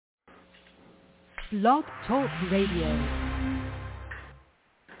Blog Talk Radio.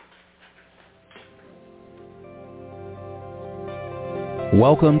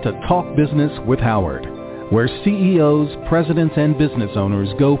 Welcome to Talk Business with Howard, where CEOs, presidents, and business owners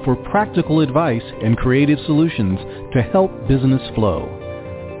go for practical advice and creative solutions to help business flow.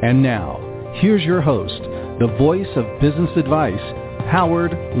 And now, here's your host, the voice of business advice,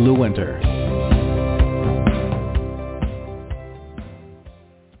 Howard Lewinter.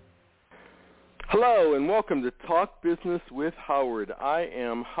 Hello, and welcome to Talk Business with Howard. I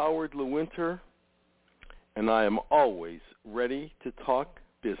am Howard Lewinter, and I am always ready to talk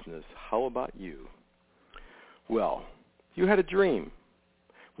business. How about you? Well, you had a dream.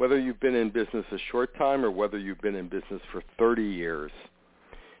 Whether you've been in business a short time or whether you've been in business for 30 years,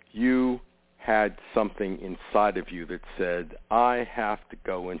 you had something inside of you that said, I have to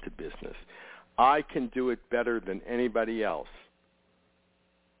go into business. I can do it better than anybody else.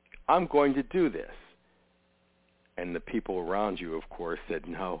 I'm going to do this. And the people around you, of course, said,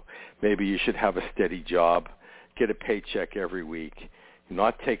 no, maybe you should have a steady job, get a paycheck every week,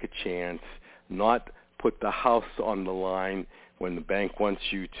 not take a chance, not put the house on the line when the bank wants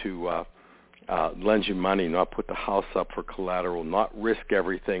you to lend you money, not put the house up for collateral, not risk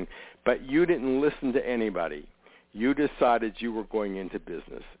everything. But you didn't listen to anybody. You decided you were going into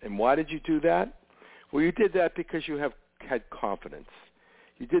business. And why did you do that? Well, you did that because you had confidence.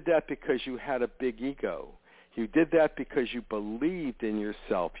 You did that because you had a big ego. You did that because you believed in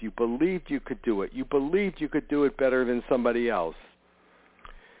yourself. You believed you could do it. You believed you could do it better than somebody else.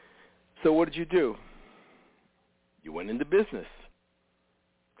 So what did you do? You went into business.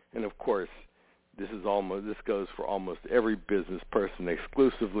 And of course, this goes for almost every business person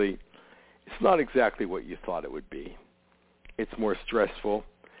exclusively. It's not exactly what you thought it would be. It's more stressful.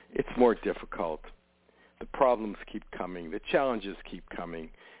 It's more difficult. The problems keep coming. The challenges keep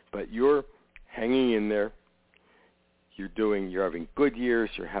coming. But you're hanging in there. You're having good years.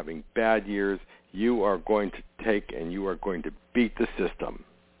 You're having bad years. You are going to take and you are going to beat the system.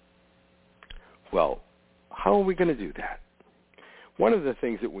 Well, how are we going to do that? One of the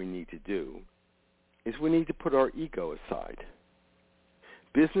things that we need to do is we need to put our ego aside.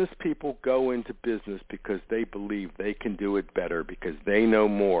 Business people go into business because they believe they can do it better, because they know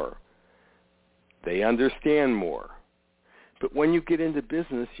more. They understand more. But when you get into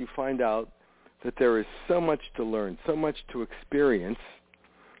business, you find out that there is so much to learn, so much to experience.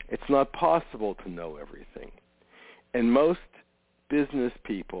 It's not possible to know everything. And most business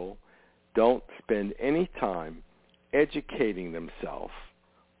people don't spend any time educating themselves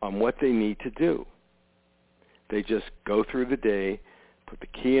on what they need to do. They just go through the day, put the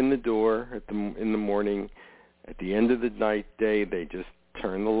key in the door in the morning. At the end of the day, they just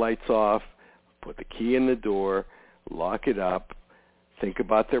turn the lights off, put the key in the door, lock it up, think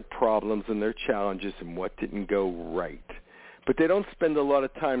about their problems and their challenges and what didn't go right. But they don't spend a lot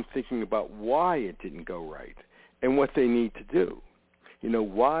of time thinking about why it didn't go right and what they need to do. You know,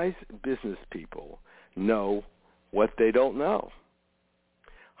 wise business people know what they don't know.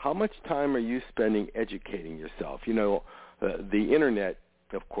 How much time are you spending educating yourself? You know, the Internet,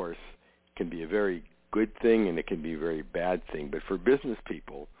 of course, can be a very good thing and it can be a very bad thing. But for business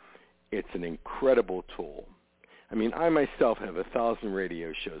people, it's an incredible tool. I mean, I myself have 1,000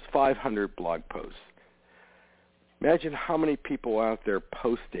 radio shows, 500 blog posts. Imagine how many people out there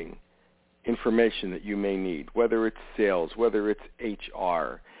posting information that you may need, whether it's sales, whether it's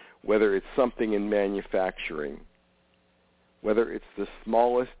HR, whether it's something in manufacturing, whether it's the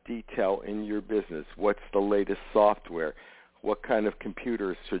smallest detail in your business, what's the latest software, what kind of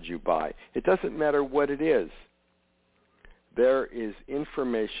computers should you buy. It doesn't matter what it is. There is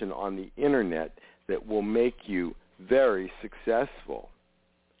information on the Internet that will make you very successful.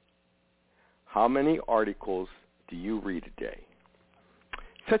 How many articles do you read a day?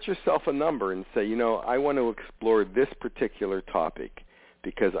 Set yourself a number and say, I want to explore this particular topic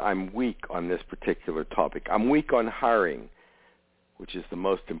because I'm weak on this particular topic. I'm weak on hiring, which is the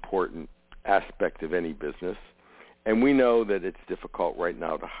most important aspect of any business. And we know that it's difficult right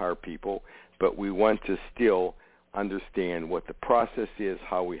now to hire people, but we want to still understand what the process is,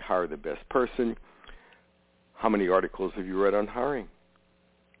 how we hire the best person. How many articles have you read on hiring?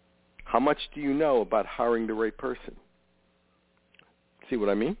 How much do you know about hiring the right person? See what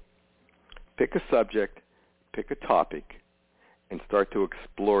I mean? Pick a subject, pick a topic, and start to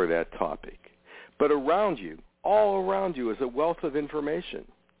explore that topic. But around you, all around you, is a wealth of information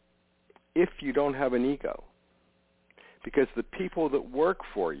if you don't have an ego. Because the people that work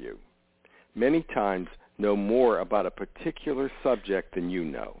for you many times know more about a particular subject than you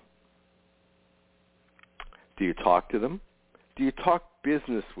know. Do you talk to them? Do you talk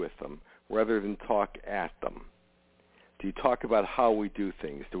business with them rather than talk at them? Do you talk about how we do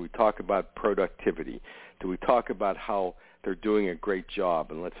things? Do we talk about productivity? Do we talk about how they're doing a great job?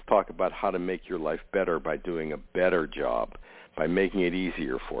 And let's talk about how to make your life better by doing a better job, by making it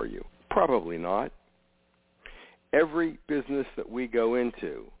easier for you. Probably not. Every business that we go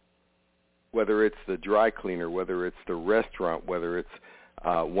into, whether it's the dry cleaner, whether it's the restaurant, whether it's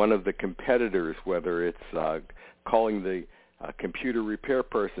one of the competitors, whether it's calling the computer repair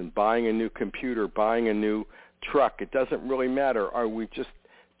person, buying a new computer, buying a new truck, it doesn't really matter. Are we just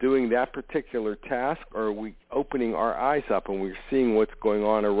doing that particular task, or are we opening our eyes up and we're seeing what's going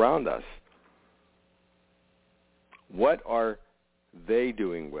on around us? What are they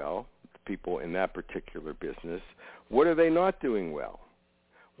doing well, the people in that particular business? What are they not doing well?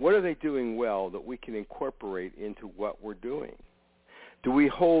 What are they doing well that we can incorporate into what we're doing? Do we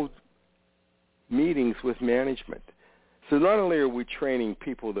hold meetings with management? So not only are we training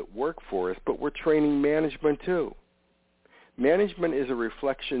people that work for us, but we're training management too. Management is a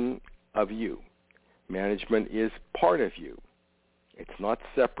reflection of you. Management is part of you. It's not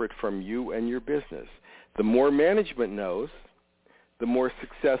separate from you and your business. The more management knows, the more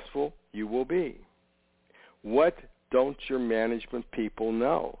successful you will be. What don't your management people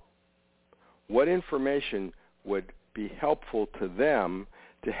know? What information would be helpful to them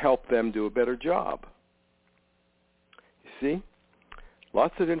to help them do a better job? You see?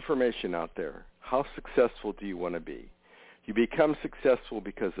 Lots of information out there. How successful do you want to be? You become successful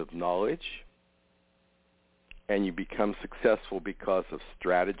because of knowledge, and you become successful because of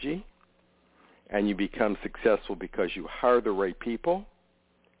strategy, and you become successful because you hire the right people.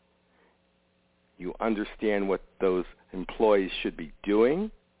 You understand what those employees should be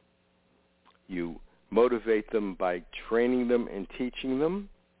doing. You motivate them by training them and teaching them.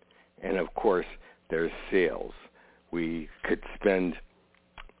 And, of course, there's sales. We could spend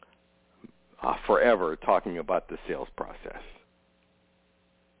forever talking about the sales process.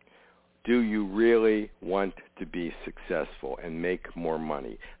 Do you really want to be successful and make more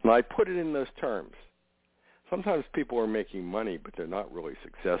money? Now, I put it in those terms. Sometimes people are making money, but they're not really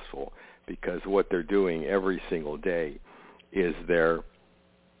successful because what they're doing every single day is they're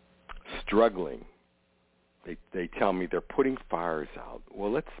struggling. They tell me they're putting fires out. Well,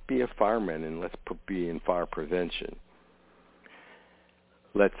 let's be a fireman and let's be in fire prevention.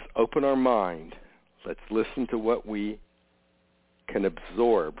 Let's open our mind. Let's listen to what we can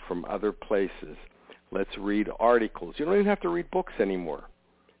absorb from other places. Let's read articles. You don't even have to read books anymore.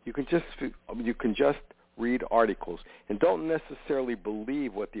 You can just read articles and don't necessarily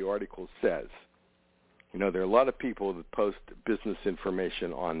believe what the article says. You know, there are a lot of people that post business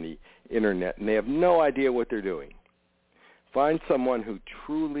information on the internet and they have no idea what they're doing. Find someone who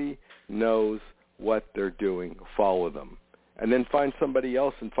truly knows what they're doing. Follow them. And then find somebody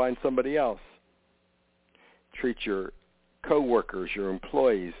else and find somebody else. Treat your coworkers, your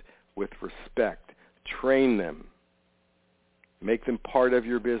employees with respect. Train them. Make them part of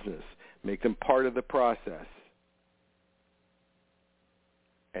your business. Make them part of the process.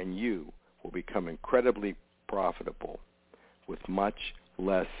 And you will become incredibly profitable with much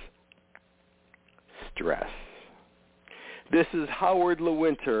less stress. This is Howard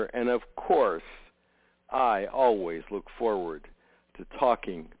Lewinter, and of course, I always look forward to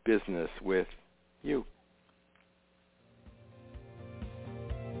talking business with you.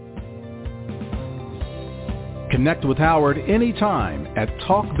 Connect with Howard anytime at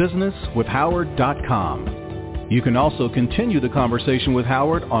talkbusinesswithhoward.com. You can also continue the conversation with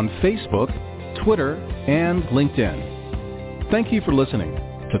Howard on Facebook, Twitter, and LinkedIn. Thank you for listening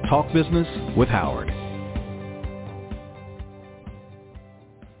to Talk Business with Howard.